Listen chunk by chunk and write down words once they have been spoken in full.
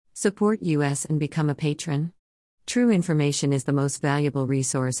Support us and become a patron. True information is the most valuable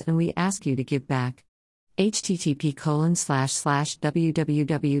resource and we ask you to give back.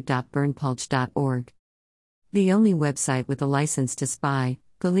 http://www.burnpulch.org. The only website with a license to spy,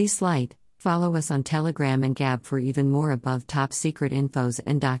 Police Light. Follow us on Telegram and Gab for even more above top secret infos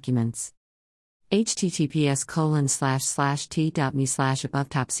and documents. https://t.me/above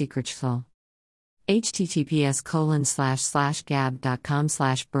top secret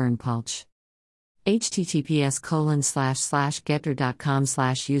https://gab.com/burnpulch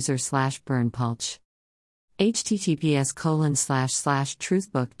https://getter.com/user/burnpulch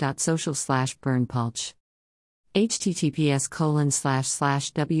https://truthbook.social/burnpulch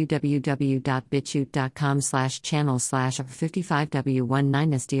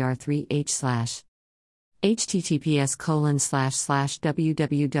https://www.bitchute.com/channel/55w19sdr3h/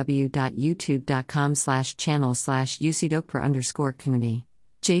 https://www.youtube.com/channel/ucdokper_community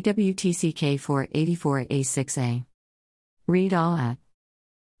JWTCK484A6A. Read all at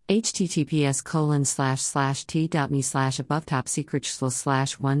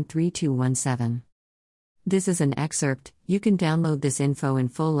https://t.me/above-top-secret/13217. This is an excerpt. You can download this info in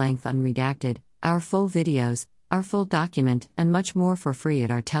full length unredacted, our full videos, our full document, and much more for free at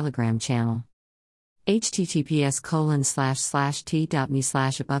our Telegram channel.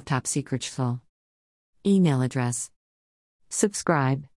 https://t.me/above-top-secret. Email address. Subscribe.